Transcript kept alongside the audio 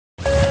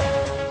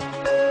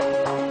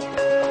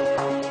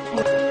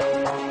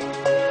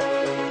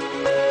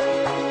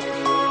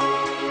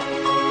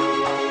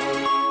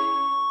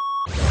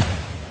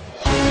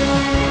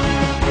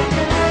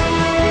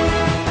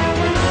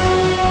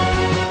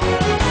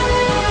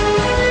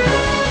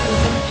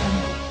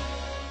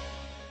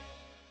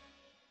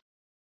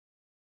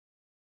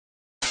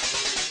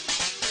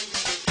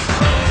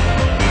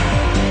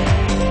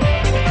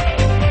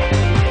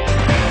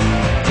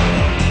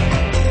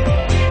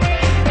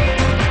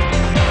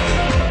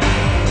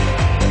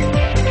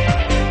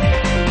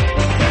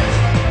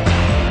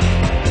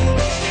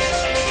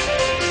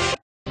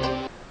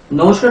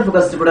নমস্কার,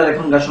 focus reporter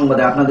এখনকার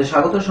সংবাদে আপনাদের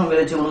স্বাগত। সঙ্গে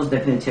রয়েছে মনোজ।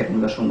 দেখে নিচ্ছে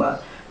এখনকার সংবাদ।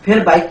 ফের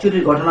বাইক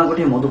চুরির ঘটনা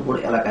ঘটে মধুপুর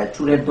এলাকায়।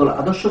 চুরের দল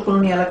আদর্শ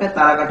কলোনি এলাকায়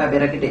তারাকাটা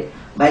বেড়া কেটে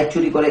বাইক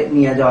চুরি করে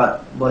নিয়ে যাওয়া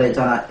বলে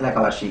জানা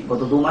এলাকাবাসী।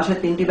 গত 2 মাসে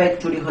 3টি বাইক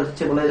চুরি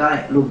হচ্ছে বলে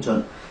জানায় লোকজন।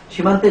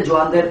 সীমান্তে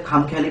জওয়ানদের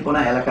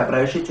খামখেয়ালিপনা এলাকা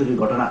প্রায়শই চুরির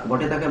ঘটনা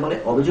ঘটে থাকে বলে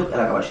অভিযোগ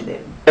এলাকাবাসীদের।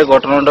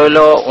 ঘটনাটা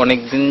হইলো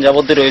অনেকদিন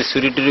যাবত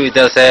চুরি টুরি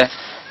হইতেছে।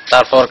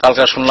 তারপর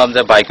কালকে শুনলাম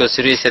যে বাইকও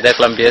চুরি হয়েছে,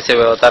 দেখলাম বিএসএফ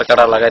তার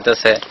কাটা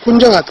লাগাইতেছে। কোন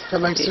জায়গা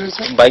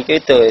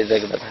বাইকই তো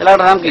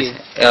এলাকাটার নাম কি?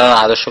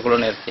 আদর্শ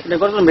কলোনি আর কি।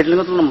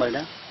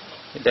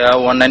 এটা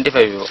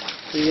 195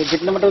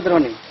 গেট নাম্বারটা উত্তর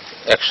মানে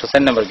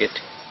 104 নম্বর গেট।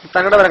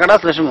 তার কাটা বেড়া কাটা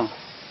আসলে সময়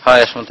হ্যাঁ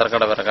সময় তার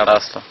কাটা বেড়া কাটা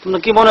আসতো। তুমি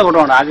কি মনে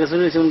ঘটনা আগে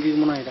চুরি হয়েছে কি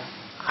মনে হয়? এটা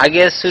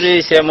আগে চুরি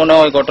হয়েছে মনে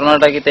হয়।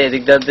 ঘটনাটা কি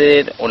এদিক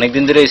দাদের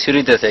অনেকদিন ধরে চুরি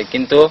হইতেছে,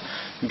 কিন্তু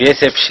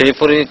বিএসএফ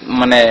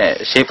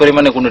সেই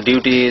পরিমাণে কোনো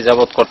ডিউটি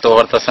যাবত করতে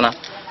পারতেছে না।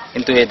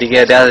 কিন্তু এদিকে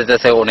দেখা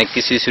যাইতেছে অনেক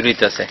কিছুই চুরি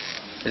হইতেছে।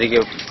 এদিকে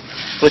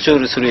প্রচুর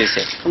চুরি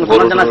হয়েছে।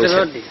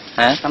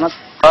 হ্যাঁ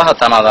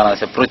থানা জানা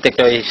আছে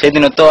প্রত্যেকটা।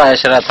 সেদিনও তো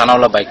আয়েসারা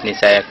থানাওয়ালা বাইক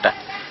নিয়েছে একটা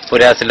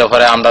পরে আসছিল।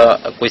 পরে আমরা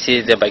কইছি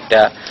যে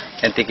বাইকটা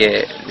থেকে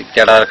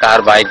কেডার কার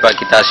বাইক বা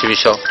কিতা আসে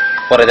বিষয়।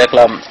 পরে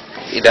দেখলাম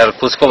এটার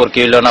খোঁজ খবর কি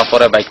হইল না।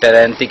 পরে বাইকটা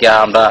থেকে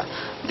আমরা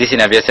দিছি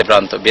না বিএসএফ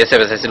প্রান্ত।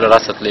 বিএসএফ এসেছিল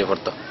রাস্তা তুলে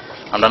পড়তো।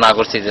 আমরা না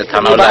করছি যে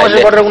থানাওয়ালা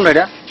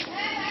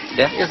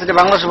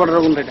বাংলাদেশের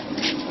বর্ডার কোনটা?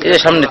 এই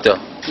সামনে তো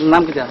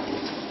নাম কি?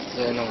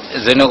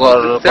 জয়নগর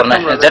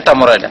যেটা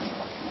মোড়া। এটা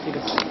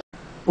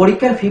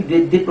পরীক্ষার ফি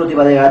বৃদ্ধির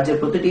প্রতিবাদে রাজ্যের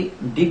প্রতিটি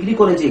ডিগ্রি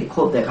কলেজে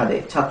ক্ষোভ দেখা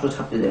দেয়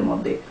ছাত্রছাত্রীদের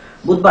মধ্যে।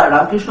 বুধবার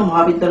রামকৃষ্ণ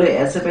মহাবিদ্যালয়ে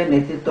এসএফ এর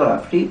নেতৃত্বরা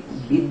ফি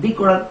বৃদ্ধি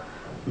করার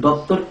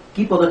দপ্তর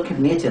কি পদক্ষেপ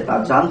নিয়েছে তা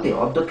জানতে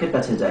অধ্যক্ষের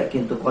কাছে যায়,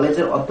 কিন্তু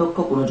কলেজের অধ্যক্ষ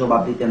কোনো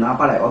জবাব দিতে না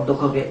পারায়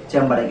অধ্যক্ষকে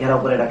চেম্বারে ঘেরাও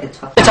করে রাখে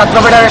ছাত্র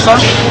ফেডারেশন।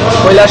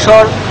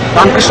 কৈলাসহর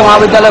রামকৃষ্ণ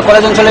মহাবিদ্যালয়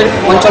কলেজ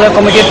অঞ্চলের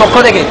কমিটির পক্ষ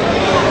থেকে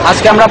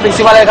আজকে আমরা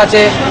প্রিন্সিপালের কাছে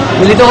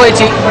মিলিত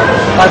হয়েছি।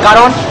 তার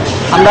কারণ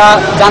আমরা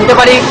জানতে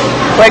পারি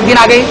কয়েকদিন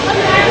আগেই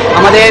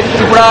আমাদের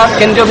ত্রিপুরা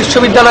কেন্দ্রীয়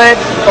বিশ্ববিদ্যালয়ের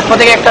পক্ষ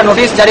থেকে একটা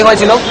নোটিশ জারি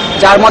হয়েছিল,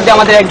 যার মধ্যে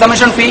আমাদের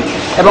এক্সামিনেশন ফি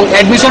এবং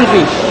অ্যাডমিশন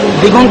ফি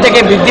দ্বিগুণ থেকে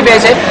বৃদ্ধি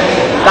পেয়েছে।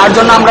 তার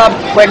জন্য আমরা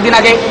কয়েকদিন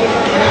আগে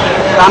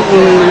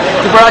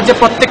ত্রিপুরা রাজ্যের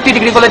প্রত্যেকটি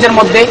ডিগ্রি কলেজের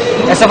মধ্যে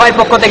এসএফআই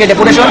পক্ষ থেকে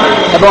ডেপুটেশন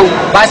এবং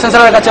ভাইস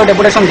চ্যান্সেলরের কাছেও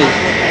ডেপুটেশন দিই।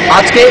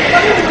 আজকে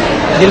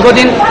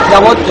দীর্ঘদিন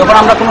যাবৎ যখন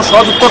আমরা কোনো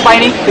সহজ উত্তর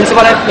পাইনি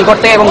প্রিন্সিপালের নিকট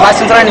থেকে এবং ভাইস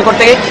চ্যান্সেলরের নিকট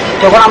থেকে,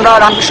 তখন আমরা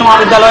রামকৃষ্ণ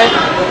মহাবিদ্যালয়ের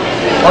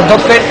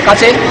অধ্যক্ষের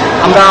কাছে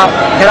আমরা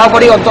ঘেরাও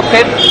করি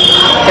অধ্যক্ষের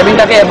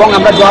কেবিনটাকে এবং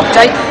আমরা জবাব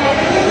চাই।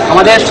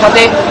 আমাদের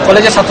সাথে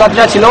কলেজের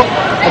ছাত্রছাত্রীরা ছিল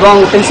এবং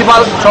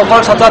প্রিন্সিপাল সকল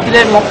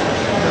ছাত্রছাত্রীদের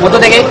মধ্য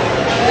থেকে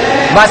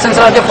ভাইস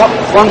চ্যান্সেলরকে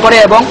ফোন করে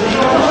এবং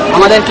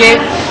আমাদেরকে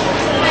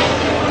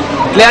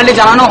ক্লিয়ারলি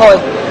জানানো হয়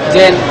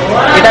যে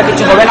এটা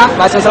কিছু হবে না।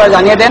 ভাইস চ্যান্সেলর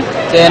জানিয়ে দেন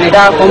যে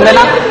এটা কমবে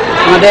না,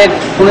 আমাদের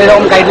কোনো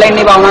এরকম গাইডলাইন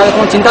নেই বা আমাদের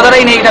কোনো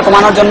চিন্তাধারাই নেই এটা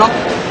কমানোর জন্য।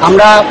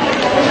 আমরা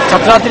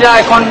ছাত্রছাত্রীরা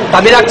এখন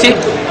দাবি রাখছি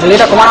যদি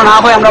এটা কমানো না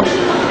হয় আমরা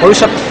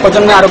ভবিষ্যৎ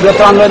প্রজন্মে আরও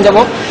বৃহত্তর আন্দোলন যাব,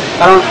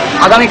 কারণ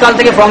আগামীকাল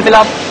থেকে ফর্ম ফিল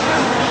আপ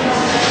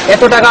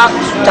এত টাকা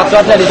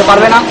ছাত্রছাত্রীরা দিতে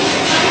পারবে না।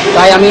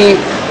 তাই আমি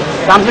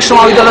রামকৃষ্ণ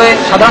মহাবিদ্যালয়ের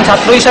সাধারণ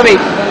ছাত্র হিসাবেই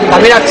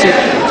দাবি রাখছি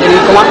যে এই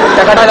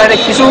টাকাটা যাতে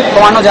কিছু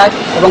কমানো যায়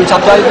এবং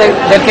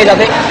ছাত্রছাত্রীদেরকে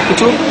যাতে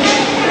কিছু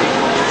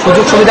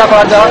সুযোগ সুবিধা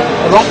করা যায়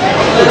এবং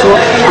কিছু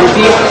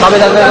শান্তিভাবে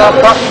যাতে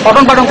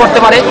পঠন পাঠন করতে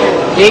পারে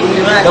এই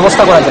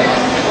ব্যবস্থা করা যায়।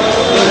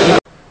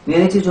 নিয়ে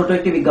নিচ্ছি ছোট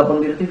একটি বিজ্ঞাপন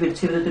বিরতি।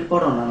 ফিরছি বিরতির পর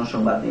অন্যান্য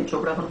সংবাদ নিয়ে।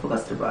 চোখ রাখুন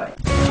ফোকাস রিপোর্টারে।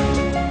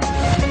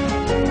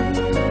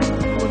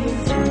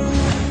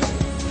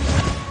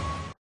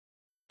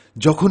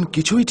 যখন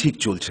কিছুই ঠিক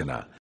চলছে না,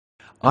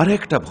 আর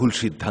একটা ভুল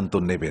সিদ্ধান্ত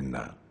নেবেন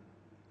না।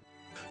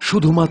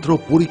 শুধুমাত্র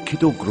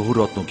পরীক্ষিত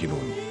গ্রহরত্ন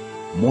কিনুন,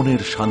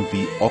 মনের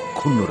শান্তি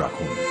অক্ষুণ্ণ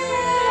রাখুন।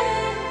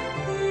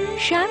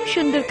 শ্যাম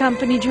সুন্দর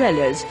company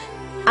jewellers,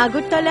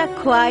 Agartala,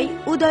 Khowai,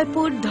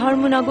 Udaipur,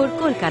 Dharmanagar,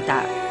 Kolkata.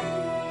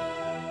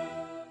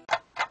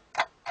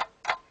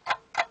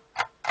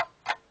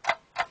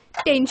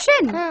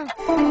 Tension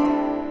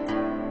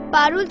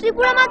পারুল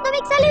ত্রিপুরা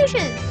মাধ্যমিক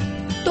সলিউশন।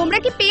 তোমরা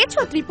কি পেয়েছো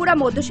ত্রিপুরা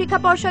মধ্যশিক্ষা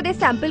পর্ষদের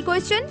স্যাম্পল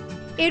কোয়েশ্চেন?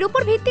 এর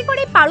উপর ভিত্তি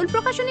করে পারুল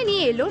প্রকাশনী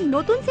নিয়ে এলো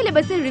নতুন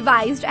সিলেবাসের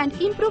রিভাইজড অ্যান্ড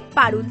ইমপ্রুভড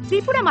পারুল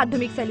ত্রিপুরা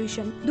মাধ্যমিক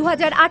সলিউশন।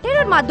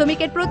 2018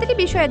 মাধ্যমিকের প্রতিটি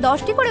বিষয়ে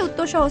 10টি করে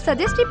উত্তর সহ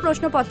সাজেস্টিভ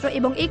প্রশ্নপত্র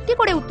এবং 1টি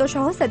করে উত্তর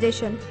সহ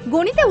সাজেশন।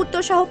 গণিতে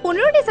উত্তর সহ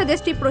 15টি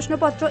সাজেস্টিভ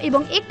প্রশ্নপত্র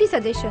এবং 1টি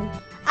সাজেশন।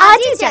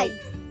 আজই চাই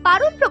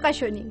পারুল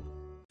প্রকাশনী।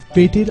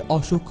 পেটের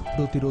অসুখ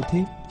প্রতিরোধে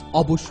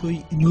অবশ্যই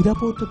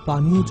নিরাপদ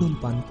পানীয় জল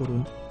পান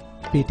করুন।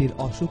 পেটের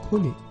অসুখ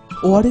হলে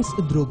ওআরএস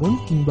দ্রবণ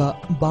কিংবা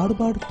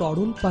বারবার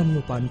তরল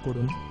পানীয় পান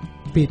করুন।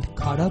 পেট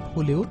খারাপ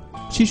হলেও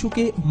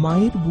শিশুকে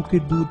মায়ের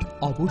বুকের দুধ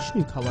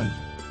অবশ্যই খাওয়ান।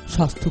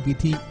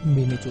 স্বাস্থ্যবিধি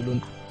মেনে চলুন।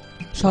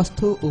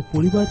 স্বাস্থ্য ও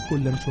পরিবার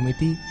কল্যাণ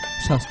সমিতি,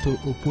 স্বাস্থ্য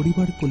ও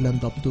পরিবার কল্যাণ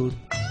দপ্তর,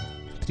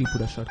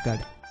 ত্রিপুরা সরকার।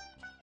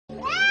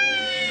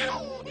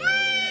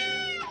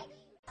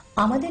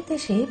 আমাদের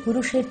দেশে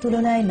পুরুষের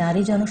তুলনায়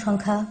নারী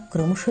জনসংখ্যা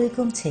ক্রমশই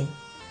কমছে।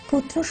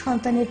 পুত্র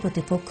সন্তানের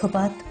প্রতি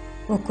পক্ষপাত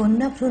ও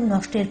কন্যা ভ্রূণ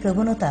নষ্টের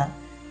প্রবণতা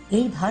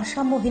এই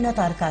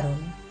ভারসাম্যহীনতার কারণ।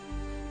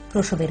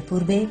 প্রসবের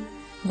পূর্বে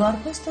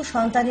গর্ভস্থ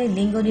সন্তানের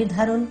লিঙ্গ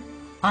নির্ধারণ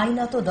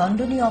আইনত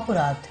দণ্ডনীয়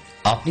অপরাধ।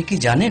 আপনি কি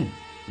জানেন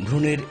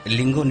ভ্রূণের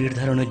লিঙ্গ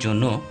নির্ধারণের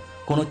জন্য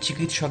কোনো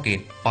চিকিৎসকের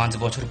 5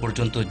 বছর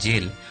পর্যন্ত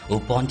জেল ও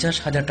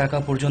 50,000 টাকা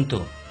পর্যন্ত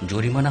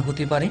জরিমানা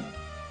হতে পারে?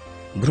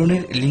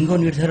 ভ্রূণের লিঙ্গ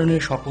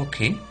নির্ধারণের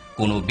সপক্ষে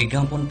কোনো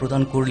বিজ্ঞাপন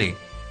প্রদান করলে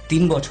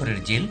 3 বছরের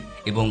জেল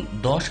এবং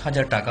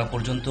 10,000 টাকা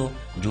পর্যন্ত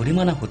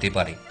জরিমানা হতে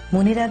পারে।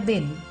 মনে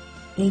রাখবেন,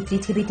 এই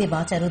পৃথিবীতে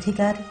বাঁচার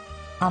অধিকার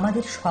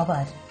আমাদের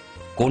সবার।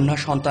 কন্যা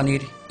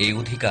সন্তানের এই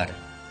অধিকার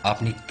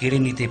আপনি কেড়ে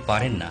নিতে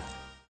পারেন না।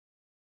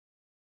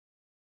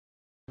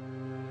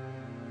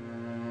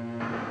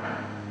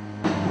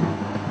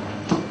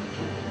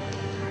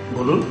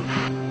 বলুন।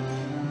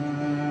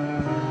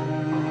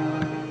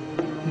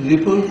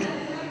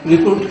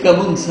 রিপোর্ট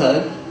কেমন স্যার?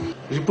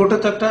 রিপোর্টে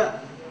তো একটা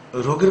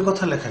রোগের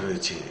কথা লেখা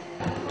রয়েছে।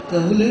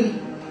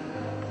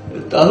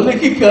 তাহলে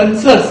কি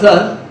ক্যান্সার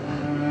স্যার?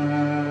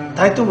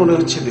 তাই তো মনে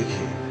হচ্ছে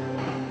দেখে।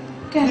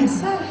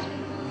 ক্যান্সার?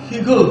 কি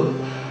গো,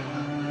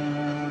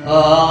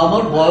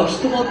 আমার বয়স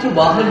তো মাত্র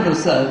 52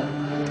 স্যার,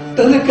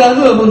 তাহলে কেন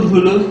এমন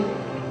হলো?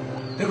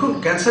 দেখুন,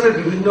 ক্যান্সারের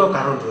বিভিন্ন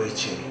কারণ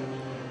রয়েছে।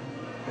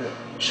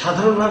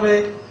 সাধারণভাবে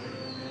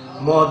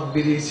মদ,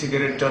 বিড়ি,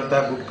 সিগারেট, জর্দা,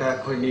 গুটখা,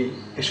 খৈনি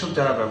এসব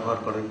যারা ব্যবহার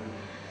করেন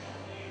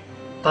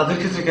তাদের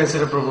ক্ষেত্রে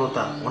ক্যান্সারের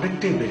প্রবণতা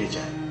অনেকটাই বেড়ে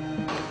যায়।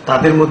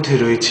 তাদের মধ্যে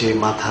রয়েছে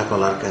মাথা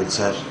গলার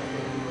ক্যান্সার,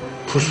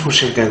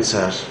 ফুসফুসের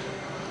ক্যান্সার,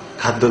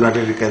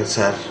 খাদ্যনালীর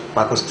ক্যান্সার,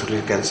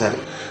 পাকস্থলীর ক্যান্সার।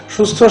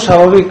 সুস্থ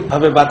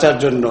স্বাভাবিকভাবে বাঁচার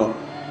জন্য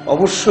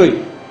অবশ্যই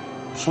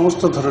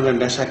সমস্ত ধরনের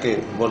নেশাকে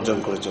বর্জন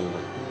করে চলবে।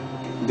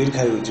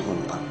 দীর্ঘায়ু জীবন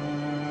পান।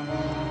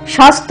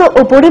 স্বাস্থ্য ও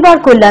পরিবার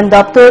কল্যাণ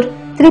দপ্তর,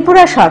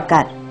 ত্রিপুরা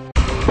সরকার।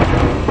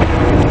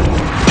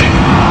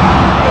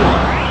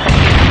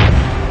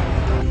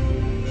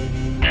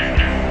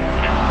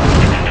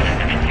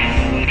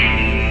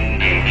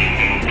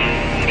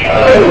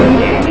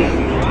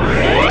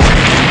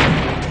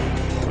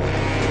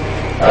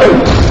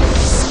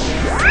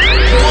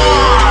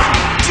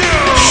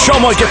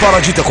 সময়কে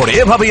পরাজিত করে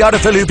এভাবেই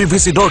আরএফএল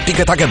ইউপিভিসি ডোর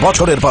টিকে থাকে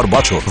বছরের পর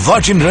বছর।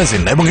 ভার্জিন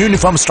রেজিন এবং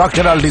ইউনিফর্ম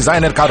স্ট্রাকচারাল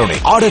ডিজাইনের কারণে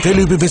আরএফএল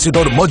ইউপিভিসি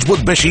ডোর মজবুত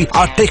বেশি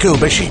আর টেকেও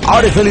বেশি।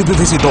 আরএফএল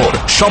ইউপিভিসি ডোর,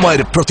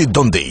 সময়ের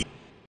প্রতিদ্বন্দ্বী।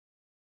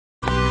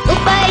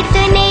 উপায়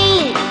তো নেই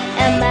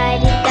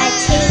আমার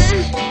কাছে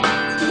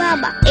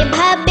বাবা,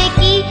 এভাবে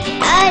কি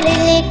আর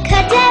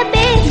লেখা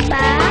যাবে?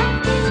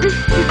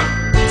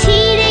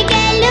 ছিঁড়ে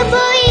গেল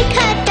বই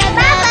খাতা,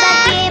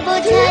 বাবাকে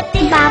বোঝাতে।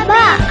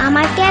 বাবা,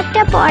 আমাকে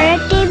একটা পড়ার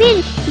টেবিল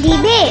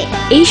দিবে?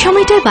 এই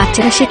সময়টার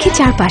বাচ্চারা শেখে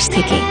চারপাশ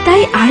থেকে,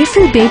 তাই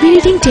আরএফএল বেবি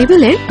রিডিং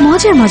টেবিলের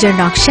মজার মজার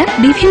নকশা,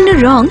 বিভিন্ন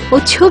রং ও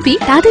ছবি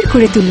তাদের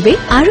করে তুলবে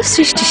আরো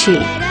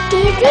সৃষ্টিশীল।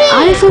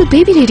 RFL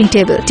baby reading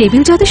table,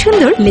 table যত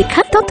সুন্দর,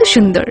 লেখা তত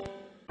সুন্দর।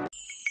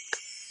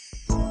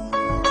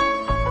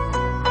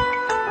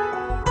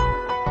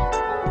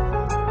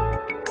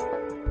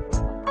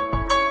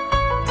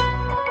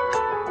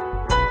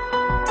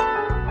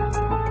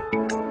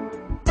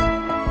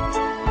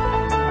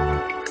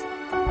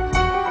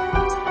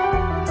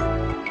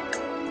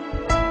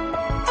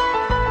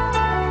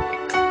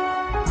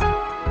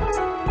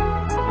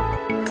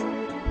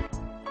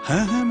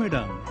 হ্যাঁ হ্যাঁ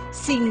ম্যাডাম,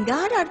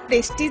 সিঙ্গার আর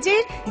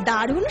প্রেস্টিজের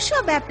দারুণ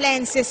সব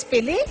অ্যাপ্লায়েন্সেস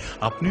পেলে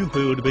আপনিও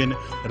হয়ে উঠবেন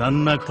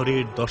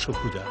রান্নাঘরের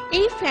দশভুজা।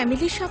 এই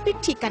ফ্যামিলি শপের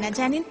ঠিকানা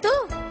জানেন তো?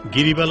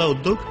 গিরিবালা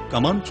উদ্যোগ,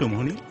 কামান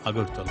Chowmuhani,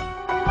 Agartala.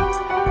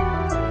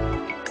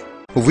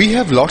 We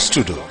have lots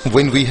to do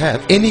when we have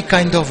any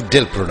kind of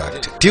Dell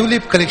product.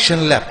 Tulip collection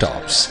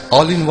laptops,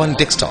 all-in-one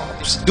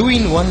desktops,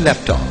 2-in-1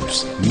 laptops,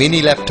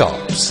 mini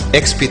laptops,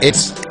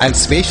 XP8s, and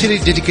specially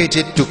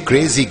dedicated to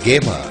crazy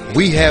gamer.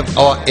 We have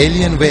our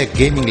Alienware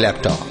gaming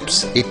laptops.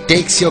 It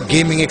takes your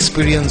gaming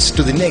experience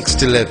to the next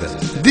level.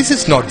 This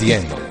is not the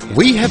end.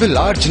 We have a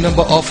large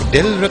number of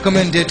Dell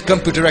recommended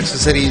computer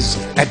accessories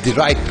at the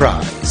right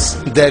price.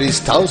 There is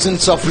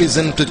thousands of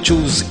reasons to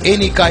choose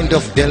any kind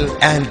of Dell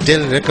and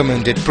Dell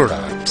recommended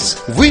products.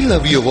 We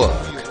love your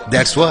work.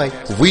 That's why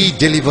we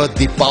deliver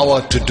the power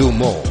to do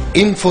more.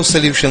 Info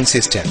Solution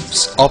Systems,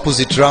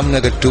 opposite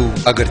Ramnagar 2,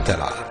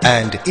 Agartala,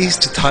 and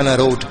East Thana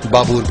Road,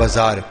 Babur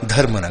Bazar,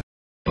 Dharmanagar.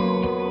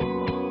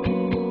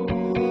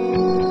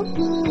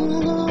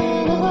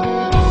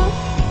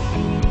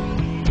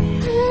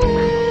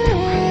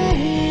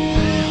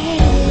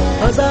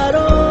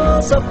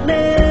 हजारों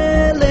सपने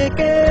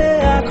लेके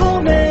आंखों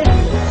में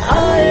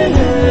आए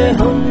हैं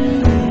हम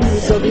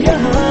सब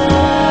यहाँ,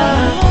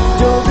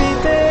 जो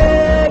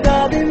बीतेगा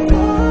दिन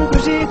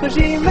खुशी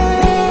खुशी में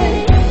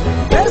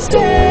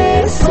बेस्टे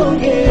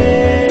होंगे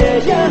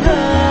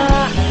यहाँ।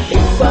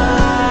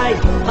 इफ़ाई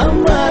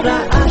हमारा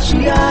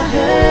आशिया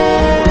है,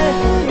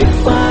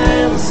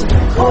 इफ़ाइल्स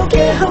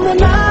होके हम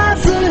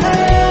नाज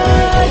है।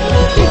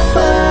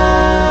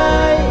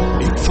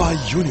 इफ़ाई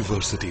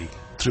यूनिवर्सिटी,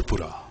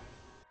 त्रिपुरा।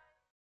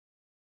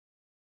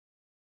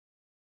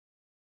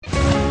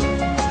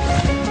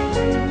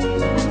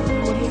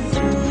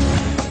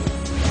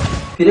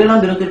 ফিরে এলাম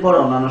বিরতির পর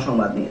অন্যান্য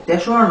সংবাদ নিয়ে।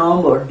 ৩রা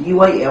নভেম্বর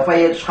ডিওয়াইএফআই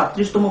এর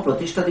 ৩৭তম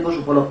প্রতিষ্ঠা দিবস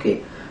উপলক্ষে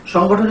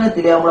সংগঠনের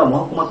তিলিয়ামুড়া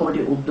মহকুমা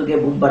কমিটির উদ্যোগে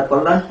বুধবার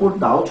কল্যাণপুর,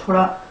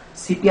 দাউছড়া,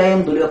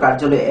 সিপিআইএম দলীয়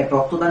কার্যালয়ে এক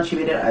রক্তদান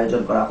শিবিরের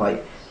আয়োজন করা হয়।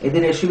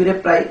 এদিন এই শিবিরে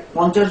প্রায়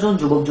 50 জন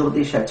যুবক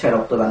যুবতী স্বেচ্ছায়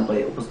রক্তদান করে।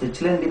 উপস্থিত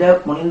ছিলেন বিধায়ক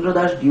মনীন্দ্র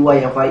দাস,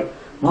 ডিওয়াইএফআই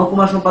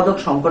মহকুমা সম্পাদক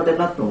শঙ্কর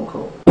দেবনাথ প্রমুখ।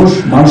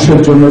 মানুষের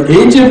জন্য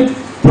এই যে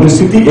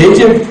পরিস্থিতি, এই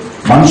যে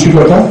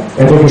মানসিকতা,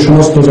 এটাকে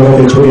সমস্ত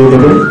জগতে ছড়িয়ে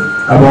দেবেন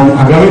এবং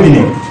আগামী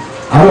দিনে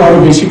আরো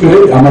বেশি করে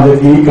আমাদের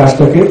এই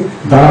কাজটাকে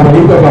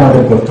ধারাবাহিকভাবে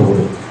আমাদের করতে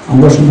হবে।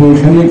 আমরা শুধু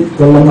এখানে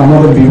করলাম না,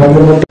 আমাদের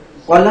বিভাগের মধ্যে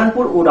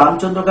কল্যাণপুর ও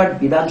রামচন্দ্রঘাট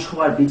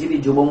বিধানসভার বিজেপি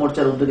যুব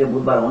মোর্চার উদ্যোগে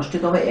বুধবার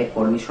অনুষ্ঠিত হয় এক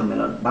কর্মী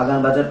সম্মেলন।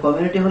 বাগানবাজার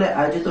কমিউনিটি হলে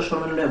আয়োজিত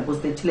সম্মেলনে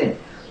উপস্থিত ছিলেন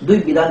দুই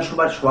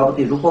বিধানসভার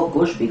সভাপতি রূপক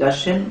ঘোষ, বিকাশ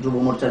সেন, যুব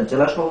মোর্চার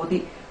জেলা সভাপতি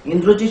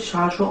ইন্দ্রজিৎ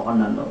সাহা সহ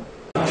অন্যান্য।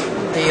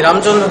 এই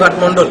রামচন্দ্রঘাট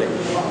মন্ডলে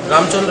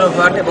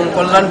রামচন্দ্রঘাট এবং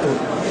কল্যাণপুর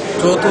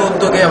যৌথ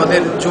উদ্যোগে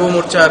আমাদের যুব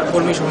মোর্চার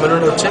কর্মী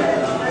সম্মেলন হচ্ছে।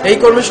 এই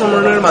কর্মী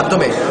সম্মেলনের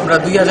মাধ্যমে আমরা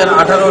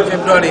 2018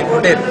 ফেব্রুয়ারির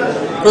ভোটের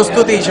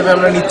প্রস্তুতি হিসেবে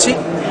আমরা নিচ্ছি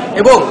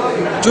এবং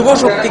যুব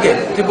শক্তিকে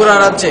ত্রিপুরা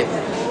রাজ্যে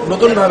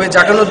নতুনভাবে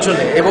জাগানোর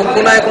জন্য এবং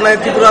কোনায় কোনায়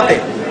ত্রিপুরাতে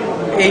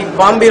এই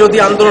বাম বিরোধী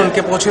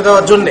আন্দোলনকে পৌঁছে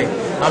দেওয়ার জন্য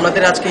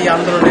আমাদের আজকে এই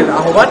আন্দোলনের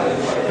আহ্বান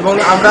এবং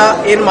আমরা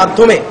এর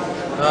মাধ্যমে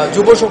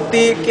যুব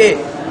শক্তিকে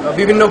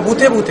বিভিন্ন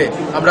বুথে বুথে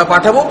আমরা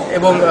পাঠাবো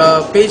এবং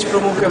পেজ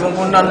প্রমুখ এবং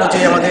অন্যান্য যে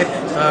আমাদের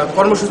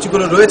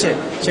কর্মসূচিগুলো রয়েছে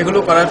সেগুলো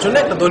করার জন্য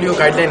একটা দলীয়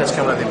গাইডলাইন আজকে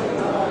আমরা দেব।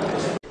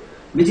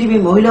 বিজেপি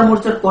মহিলা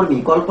মোর্চার কর্মী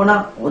কল্পনা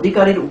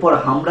অধিকারীর উপর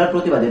হামলার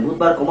প্রতিবাদে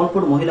বুধবার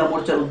কমলপুর মহিলা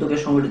মোর্চার উদ্যোগে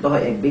সংগঠিত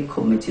হয় এক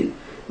বিক্ষোভ মিছিল।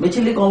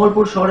 মিছিলটি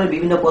কমলপুর শহরের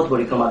বিভিন্ন পথ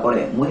পরিক্রমা করে।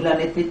 মহিলা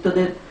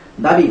নেতৃত্বদের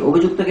দাবি,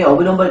 অভিযুক্তকে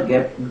অবিলম্বে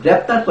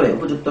গ্রেপ্তার করে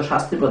উপযুক্ত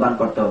শাস্তি প্রদান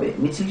করতে হবে।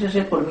 মিছিল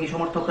শেষে কর্মী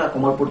সমর্থকরা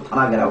কমলপুর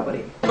থানা ঘেরাও করে।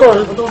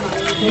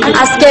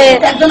 আজকে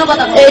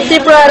এই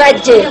ত্রিপুরা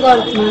রাজ্যে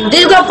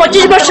দীর্ঘ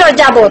 25 বছর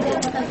যাবৎ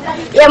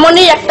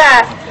এমনই একটা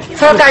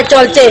সরকার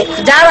চলছে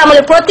যার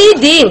আমলে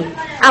প্রতিদিন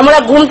আমরা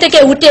ঘুম থেকে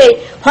উঠে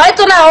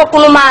হয়তো না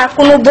কোনো মা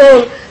কোনো বোন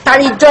তার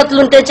ইজ্জত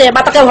লুটেছে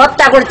বা তাকে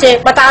হত্যা করছে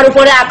বা তার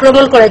উপরে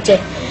আক্রমণ করেছে।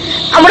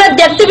 আমরা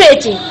দেখতে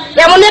পেয়েছি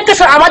এমন একটা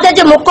আমাদের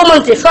যে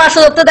মুখ্যমন্ত্রী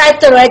স্বরাষ্ট্র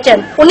দায়িত্ব রয়েছেন,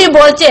 উনি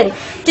বলছেন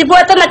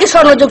ত্রিপুরাতে নাকি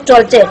স্বর্ণযুগ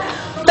চলছে।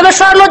 তবে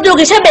স্বর্ণযুগ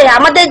হিসেবে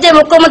আমাদের যে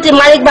মুখ্যমন্ত্রী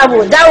মালিক বাবু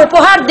যা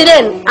উপহার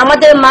দিলেন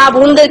আমাদের মা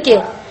বোনদেরকে,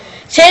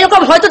 সেই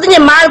রকম হয়তো তিনি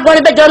মার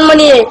গর্ভে জন্ম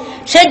নিয়ে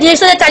সেই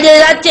জিনিসটা চালিয়ে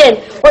যাচ্ছেন,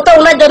 ও তো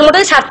ওনার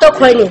জন্মটাই সার্থক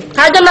হয়নি।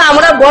 তার জন্য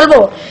আমরা বলবো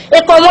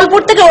এই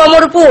কমলপুর থেকে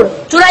অমরপুর,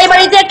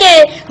 চুরাইবাড়ি থেকে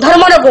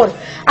ধর্মনগর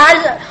আর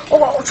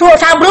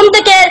সাবরুম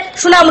থেকে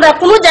সুনামরা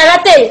কোনো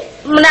জায়গাতে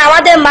মানে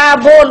আমাদের মা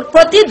বোন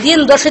প্রতিদিন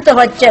দর্শিত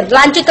হচ্ছেন,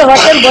 লাঞ্ছিত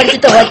হচ্ছেন,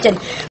 বঞ্চিত হচ্ছেন।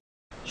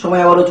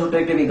 সময় আবারও ছোট্ট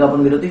একটি বিজ্ঞাপন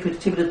বিরতি।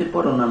 ফিরছি বিরতির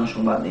পর অন্যান্য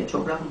সংবাদ নিয়ে।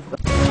 চোখ রাখুন।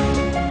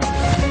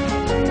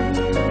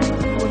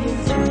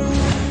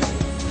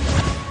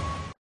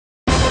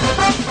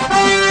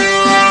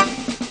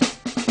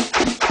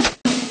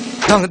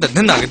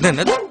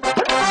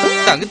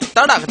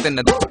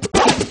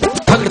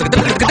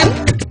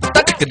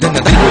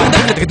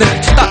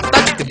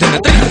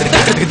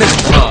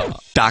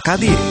 টাকা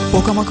দিয়ে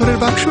পোকামাকড়ের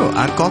বাক্স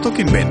আর কত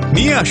কিনবেন?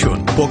 নিয়ে আসুন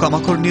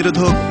পোকামাকড়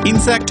নিরোধক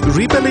ইনসেক্ট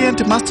রিপেলিয়েন্ট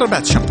মাস্টার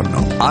ব্যাচ সম্পন্ন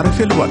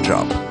আরএফএল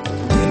ওয়ার্ড্রপ।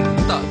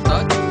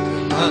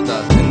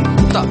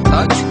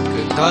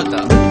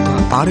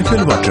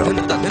 আরএফএল ওয়ার্ড্রপ,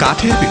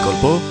 কাঠের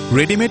বিকল্প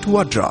রেডিমেড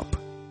ওয়ার্ড্রপ।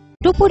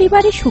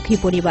 পরিবারে সুখী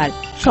পরিবার,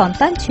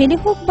 সন্তান ছেলে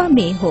হোক বা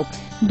মেয়ে হোক,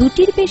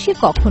 দুটির বেশি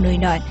কখনোই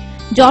নয়।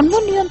 জন্ম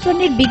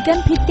নিয়ন্ত্রণের বিজ্ঞান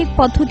ভিত্তিক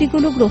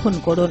পদ্ধতিগুলো গ্রহণ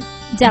করুন,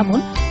 যেমন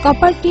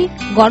কপারটি,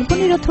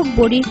 গর্ভনিরোধক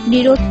বড়ি,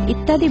 নিরোধ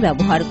ইত্যাদি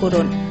ব্যবহার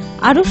করুন।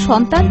 আরও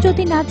সন্তান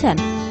যদি না চান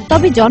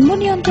তবে জন্ম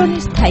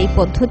নিয়ন্ত্রণের স্থায়ী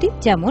পদ্ধতি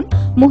যেমন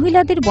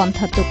মহিলাদের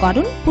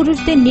বন্ধ্যাত্বকরণ,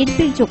 পুরুষদের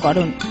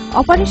নির্বীর্যকরণ,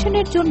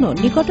 অপারেশনের জন্য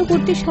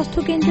নিকটবর্তী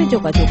স্বাস্থ্যকেন্দ্রে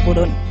যোগাযোগ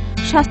করুন।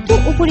 স্বাস্থ্য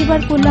ও পরিবার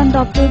কল্যাণ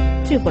দপ্তর,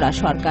 ত্রিপুরা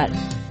সরকার।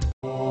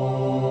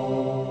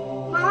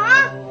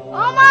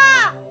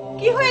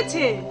 কি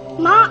হয়েছে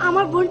মা?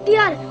 আমার বোনটি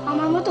আর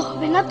আমার মতো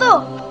হবে না তো?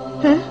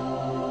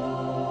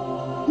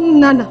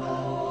 না না,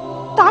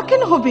 তা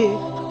কেন হবে?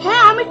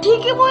 হ্যাঁ আমি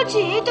ঠিকই বলছি,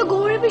 এই তো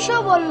গৌরী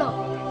বিষয় বললো।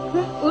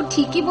 ও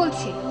ঠিকই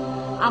বলছে।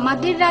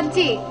 আমাদের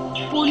রাজ্যে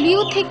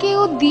পোলিও থেকেও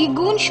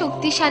দ্বিগুণ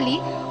শক্তিশালী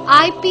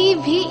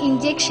আইপিভি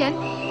ইনজেকশন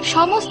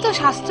সমস্ত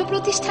স্বাস্থ্য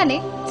প্রতিষ্ঠানে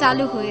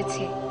চালু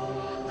হয়েছে।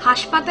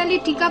 হাসপাতালে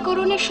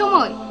টিকাকরণের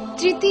সময়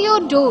তৃতীয়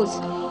ডোজ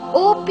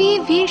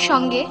ওপিভির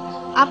সঙ্গে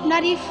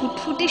আপনার এই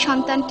ফুটফুটে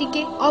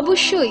সন্তানটিকে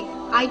অবশ্যই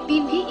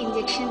আইপিভি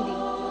ইনজেকশন দিন।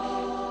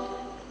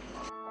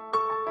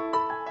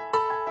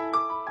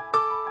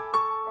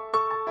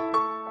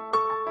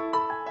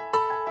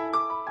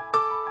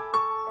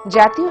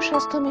 জাতীয়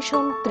স্বাস্থ্য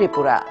মিশন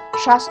ত্রিপুরা,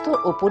 স্বাস্থ্য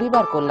ও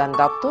পরিবার কল্যাণ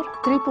দপ্তর,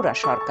 ত্রিপুরা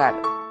সরকার।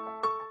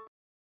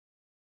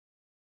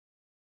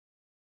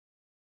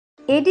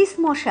 এডিস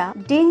মশা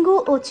ডেঙ্গু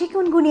ও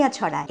চিকুনগুনিয়া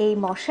ছড়ায়। এই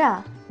মশা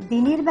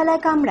দিনের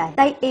বেলায় কামড়ায়,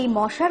 তাই এই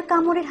মশার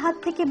কামড়ের হাত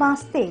থেকে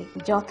বাঁচতে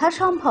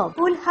যথাসম্ভব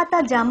ফুল হাতা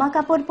জামা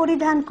কাপড়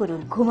পরিধান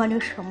করুন।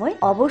 ঘুমানোর সময়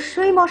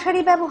অবশ্যই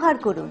মশারি ব্যবহার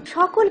করুন।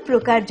 সকল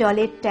প্রকার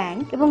জলের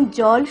ট্যাঙ্ক এবং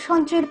জল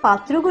সঞ্চয়ের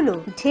পাত্রগুলো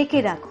ঢেকে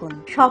রাখুন।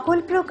 সকল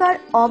প্রকার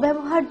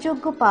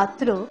অব্যবহারযোগ্য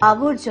পাত্র,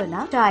 আবর্জনা,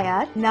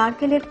 টায়ার,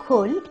 নারকেলের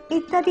খোল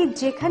ইত্যাদি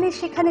যেখানে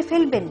সেখানে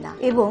ফেলবেন না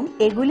এবং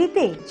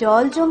এগুলিতে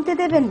জল জমতে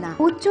দেবেন না।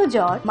 উচ্চ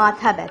জ্বর,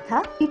 মাথা ব্যথা,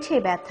 পিঠে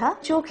ব্যথা,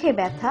 চোখে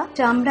ব্যথা,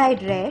 চামড়ায়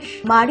র্যাশ,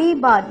 মাড়ি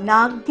বা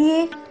নাক দিয়ে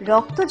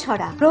রক্ত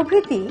ঝরা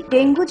প্রভৃতি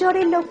ডেঙ্গু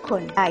জ্বরের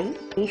লক্ষণ। তাই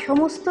এই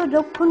সমস্ত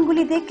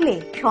লক্ষণগুলি দেখলে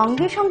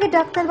সঙ্গে সঙ্গে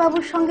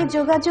ডাক্তারবাবুর সঙ্গে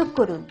যোগাযোগ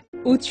করুন।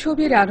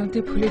 উৎসবের আনন্দে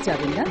ভুলে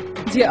যাবেন না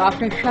যে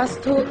আপনার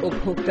স্বাস্থ্য ও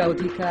ভোক্তা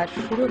অধিকার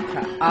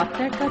সুরক্ষা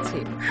আপনার কাছে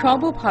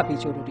সমভাবে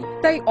জরুরি।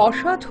 তাই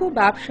অসাধু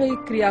ব্যবসায়িক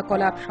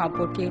ক্রিয়াকলাপ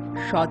সম্পর্কে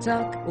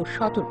সজাগ ও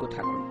সতর্ক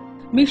থাকুন।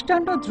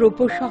 মিষ্টান্ন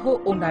দ্রব্য সহ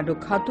অন্যান্য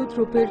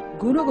খাদ্যদ্রব্যের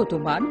গুণগত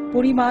মান,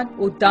 পরিমাণ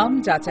ও দাম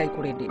যাচাই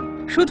করে নিন।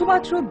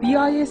 শুধুমাত্র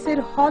BIS এর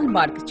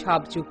হলমার্ক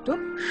ছাপযুক্ত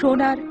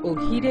সোনার ও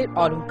হীরের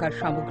অলংকার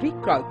সামগ্রী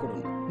ক্রয়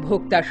করুন।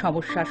 ভোক্তার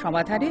সমস্যা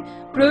সমাধানে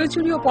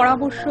প্রয়োজনীয়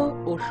পরামর্শ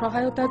ও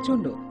সহায়তার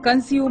জন্য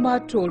consumer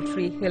toll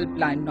free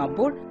helpline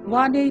number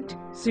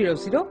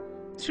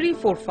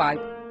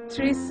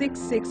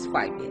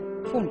 1800-345-3665 এ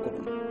ফোন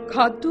করুন।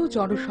 খাদ্য,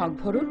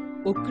 জনসংভরণ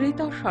ও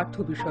ক্রেতা স্বার্থ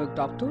বিষয়ক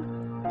দপ্তর,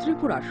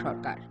 ত্রিপুরা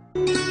সরকার।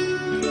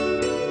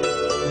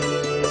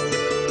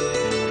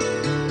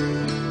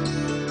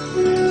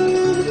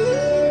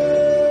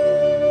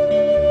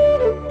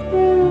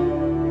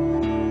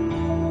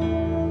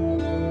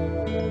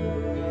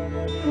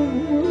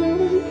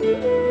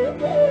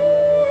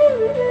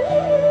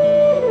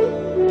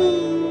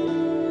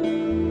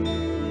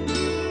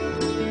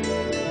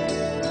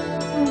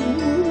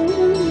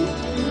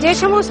 যে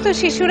সমস্ত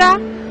শিশুরা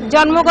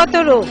জন্মগত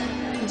রোগ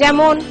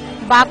যেমন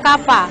বাঁকা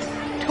পা,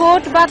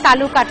 ঠোঁট বা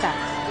তালু কাটা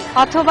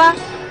অথবা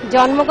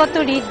জন্মগত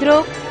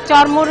হৃদরোগ,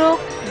 চর্মরোগ,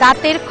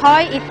 দাঁতের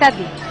ক্ষয়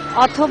ইত্যাদি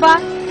অথবা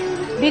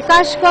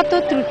বিকাশগত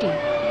ত্রুটি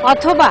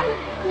অথবা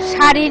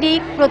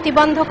শারীরিক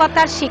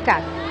প্রতিবন্ধকতার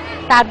শিকার,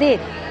 তাদের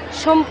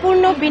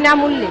সম্পূর্ণ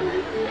বিনামূল্যে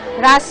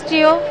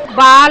রাষ্ট্রীয়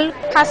বাল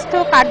স্বাস্থ্য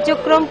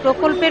কার্যক্রম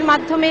প্রকল্পের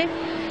মাধ্যমে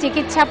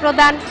চিকিৎসা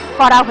প্রদান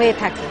করা হয়ে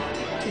থাকে।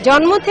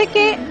 জন্ম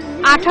থেকে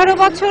 18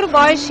 বছর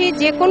বয়সী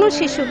যে কোনো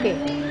শিশুকে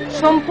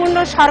সম্পূর্ণ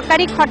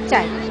সরকারি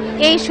খরচায়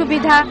এই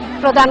সুবিধা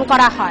প্রদান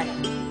করা হয়।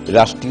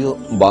 রাষ্ট্রীয়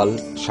বাল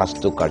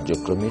স্বাস্থ্য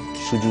কার্যক্রমের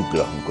সুযোগ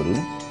গ্রহণ করুন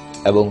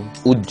এবং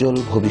উজ্জ্বল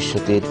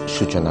ভবিষ্যতের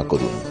সূচনা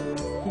করুন।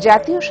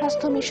 জাতীয়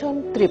স্বাস্থ্য মিশন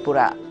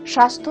ত্রিপুরা,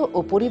 স্বাস্থ্য ও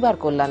পরিবার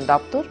কল্যাণ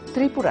দপ্তর,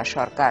 ত্রিপুরা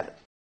সরকার।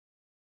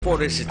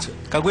 পরে এসেছে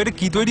কাকু, এটা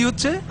কি তৈরি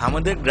হচ্ছে?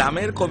 আমাদের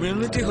গ্রামের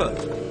কমিউনিটি হল।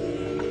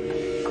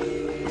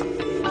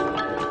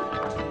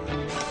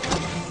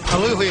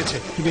 ভালোই হয়েছে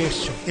তুমি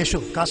এসছো, এসো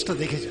কাজটা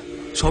দেখে যা।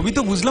 সবই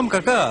তো বুঝলাম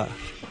কাকা,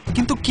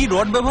 কিন্তু কি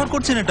রড ব্যবহার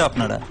করছেন এটা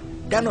আপনারা?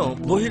 কেন,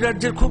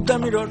 বহিরাজ্যের খুব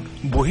দামি রড।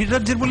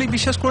 বহিরাজ্যের বলেই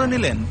বিশ্বাস করে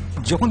নিলেন?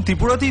 যখন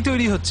ত্রিপুরাতেই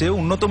তৈরি হচ্ছে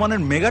উন্নত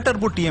মানের মেগা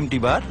টার্বো TMT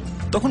বার,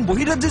 তখন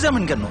বহিরাজ্যে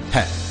যাবেন কেন?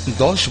 হ্যাঁ,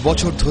 10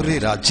 বছর ধরে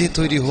রাজ্যে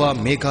তৈরি হওয়া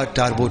মেগা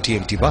টার্বো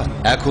TMT বার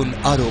এখন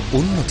আরো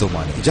উন্নত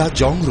মানের, যা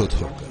জং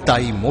রোধক,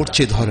 তাই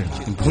মরচে ধরে না।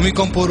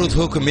 ভূমিকম্প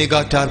রোধক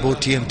মেগা টার্বো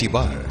TMT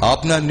বার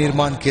আপনার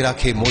নির্মাণকে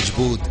রাখে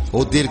মজবুত ও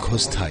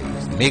দীর্ঘস্থায়ী।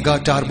 মেগা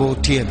টার্বো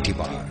TMT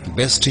বার,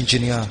 best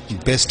engineer,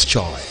 best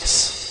choice.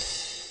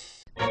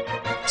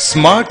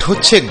 Smart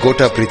হচ্ছে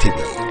গোটা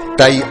পৃথিবী,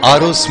 তাই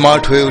আরো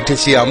স্মার্ট হয়ে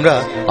উঠেছি আমরা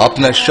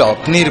আপনার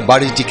স্বপ্নের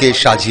বাড়িটিকে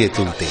সাজিয়ে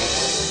তুলতে।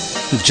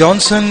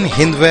 জনসন,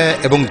 হিন্দওয়ে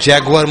এবং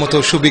জ্যাগুয়ার মতো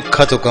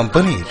সুবিখ্যাত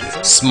কোম্পানির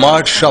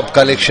স্মার্ট সব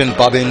কালেকশন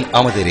পাবেন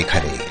আমাদের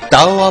এখানে,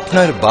 তাও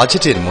আপনার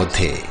বাজেটের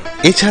মধ্যে।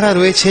 এছাড়া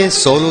রয়েছে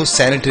সোলো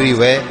স্যানিটারি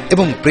ওয়্যার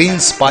এবং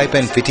প্রিন্স পাইপ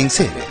অ্যান্ড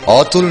ফিটিংসের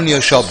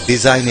অতুলনীয় সব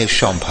ডিজাইনের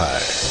সম্ভার।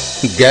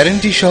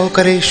 গ্যারান্টি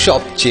সহকারে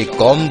সবচেয়ে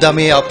কম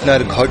দামে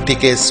আপনার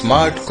ঘরটিকে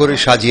স্মার্ট করে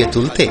সাজিয়ে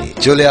তুলতে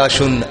চলে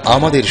আসুন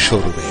আমাদের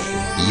শোরুমে।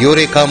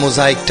 Eureka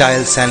mosaic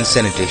tiles and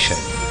sanitation,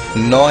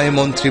 9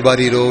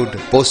 মন্ত্রীবাড়ি road,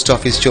 post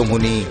office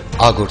Chowmuhani,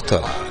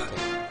 Agartala.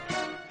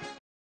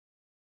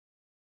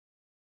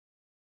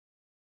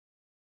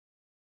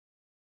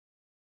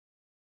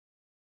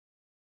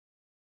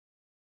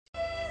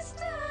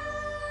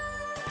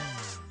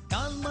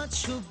 ডাল, মাছ,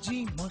 সবজি,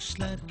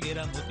 মশলার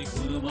কেরামতি,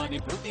 গুণমানে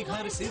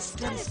প্রতিঘার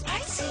সিস্টেম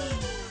স্পাইসি।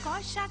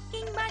 কষা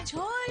কিংবা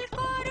ঝোল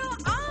করো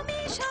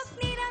আমিষ হোক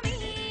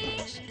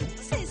নিরামিষ,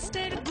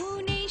 সিস্টার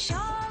গুণে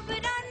সব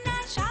রান্না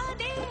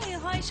স্বাদে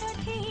হয়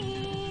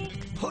সঠিক।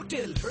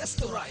 হোটেল,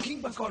 রেস্তোরাঁ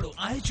কিংবা করো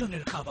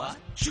আয়োজনের খাবার,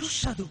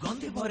 সুস্বাদু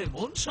গন্ধে ভরে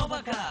মন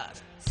সবাকার।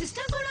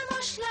 সিস্টার গুঁড়া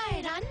মশলায়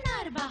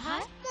রান্নার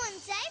বাহার, মন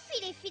চায়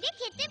ফিরে ফিরে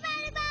খেতে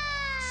পারবা।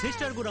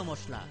 সিস্টার গুঁড়া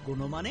মশলা,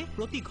 গুণমানে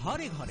প্রতি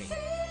ঘরে ঘরে।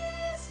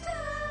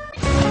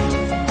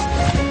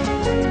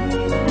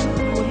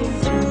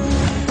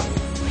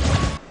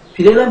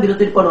 ফিরে এলাম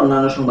বিরতির পর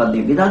অন্যান্য সংবাদ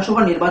নিয়ে।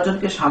 বিধানসভা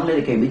নির্বাচনকে সামনে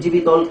রেখে বিজেপি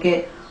দলকে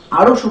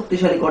আরো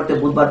শক্তিশালী করতে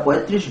বুধবার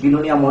 35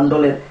 বিলোনিয়া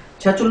মন্ডলের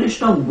 46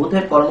 নং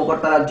বুথের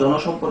কর্মকর্তারা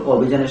জনসম্পর্ক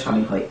অভিযানে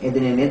সামিল হয়।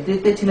 এদিনের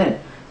নেতৃত্বে ছিলেন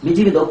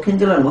বিজেপি দক্ষিণ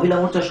জেলার মহিলা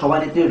মোর্চার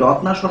সভানেত্রী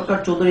রত্না সরকার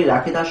চৌধুরী,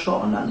 রাখি দাস সহ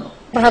অন্যান্য।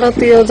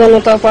 ভারতীয়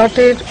জনতা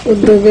পার্টির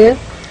উদ্যোগে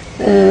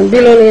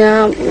বিলোনিয়া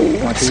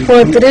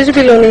 35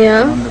 বিলোনিয়া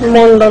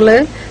মন্ডলে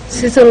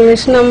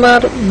 46 নম্বর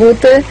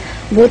বুথে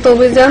বুথ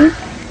অভিযান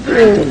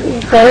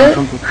করে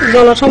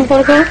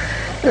জনসম্পর্ক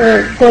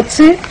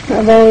করছি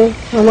এবং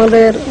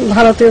আমাদের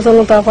ভারতীয়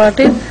জনতা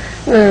পার্টির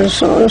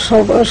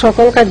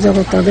সকল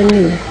কার্যকর্তাদের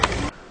নিয়ে।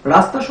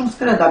 রাস্তা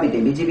সংস্কারের দাবিতে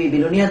বিজেপি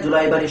বিলোনিয়া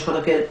জুলাইবাড়ি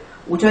সড়কের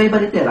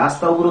উচাইবাড়িতে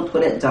রাস্তা অবরোধ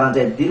করে জানা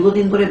যায়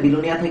দীর্ঘদিন ধরে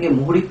বিলোনিয়া থেকে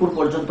মুহুরীপুর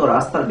পর্যন্ত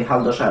রাস্তার বেহাল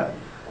দশা।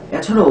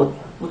 এছাড়াও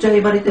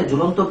উচাইবাড়িতে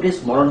ঝুলন্ত ব্রিজ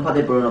মরণ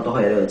ফাঁদে পরিণত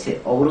হয়ে রয়েছে।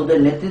 অবরোধের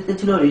নেতৃত্বে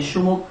ছিল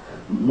ঋষ্যমুখ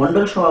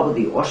মন্ডল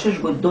সভাপতি অশেষ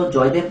বৈদ্য,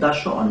 জয়দেব দাস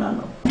সহ অন্যান্য।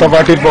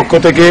 পার্টির পক্ষ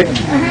থেকে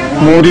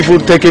মুহুরীপুর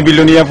থেকে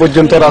বিলোনিয়া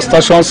পর্যন্ত রাস্তা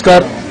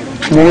সংস্কার,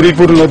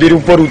 মুহুরীপুর নদীর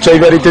উপর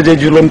উচাইবাড়িতে যে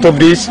ঝুলন্ত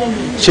ব্রিজ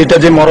সেটা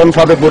যে মরণ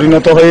ফাঁদে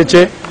পরিণত হয়েছে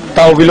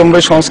তা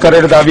অবিলম্বে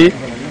সংস্কারের দাবি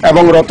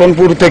এবং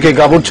রতনপুর থেকে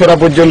গাবুরছড়া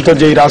পর্যন্ত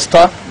যেই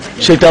রাস্তা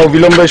সেটা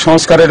অবিলম্বে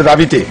সংস্কারের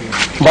দাবিতে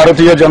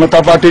ভারতীয় জনতা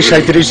পার্টির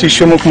 37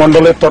 ঋষ্যমুখ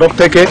মন্ডলের তরফ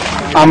থেকে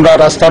আমরা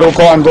রাস্তা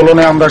রোকো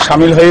আন্দোলনে আমরা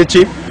সামিল হয়েছি।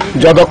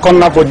 যতক্ষণ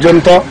না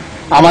পর্যন্ত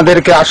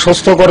আমাদেরকে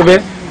আশ্বস্ত করবে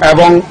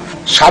এবং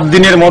 7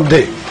 দিনের মধ্যে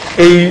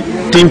এই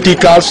 3টি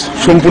কাজ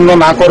সম্পূর্ণ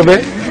না করবে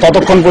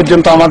ততক্ষণ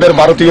পর্যন্ত আমাদের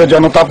ভারতীয়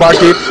জনতা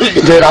পার্টির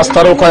যে রাস্তা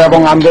রোকো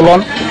এবং আন্দোলন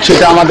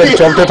সেটা আমাদের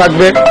চলতে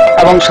থাকবে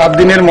এবং 7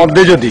 দিনের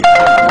মধ্যে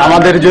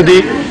আমাদের যদি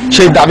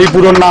সেই দাবি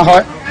পূরণ না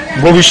হয়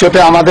ভবিষ্যতে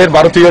আমাদের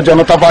ভারতীয়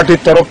জনতা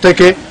পার্টির তরফ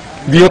থেকে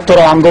বৃহত্তর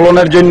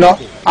আন্দোলনের জন্য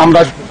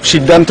আমরা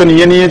সিদ্ধান্ত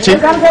নিয়েছি।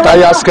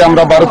 তাই আজকে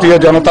আমরা ভারতীয়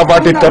জনতা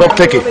পার্টির তরফ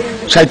থেকে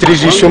 37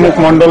 ঋষ্যমুখ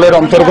মন্ডলের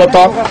অন্তর্গত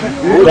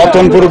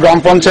রতনপুর গ্রাম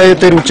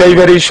পঞ্চায়েতের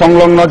উচাইবাড়ি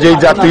সংলগ্ন যে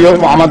জাতীয়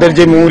আমাদের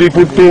যে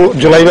মুহুরীপুর টু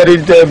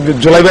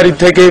জুলাইবাড়ি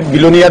থেকে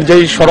বিলোনিয়ার যে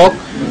সড়ক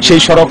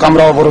সেই সড়ক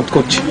আমরা অবরোধ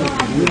করছি।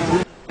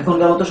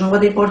 এখনকার মতো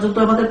সংবাদ এই পর্যন্ত।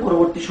 আমাদের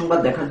পরবর্তী সংবাদ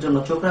দেখার জন্য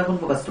চোখ রাখুন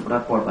ফোকাস ত্রিপুরা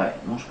পর্দায়।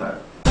 নমস্কার।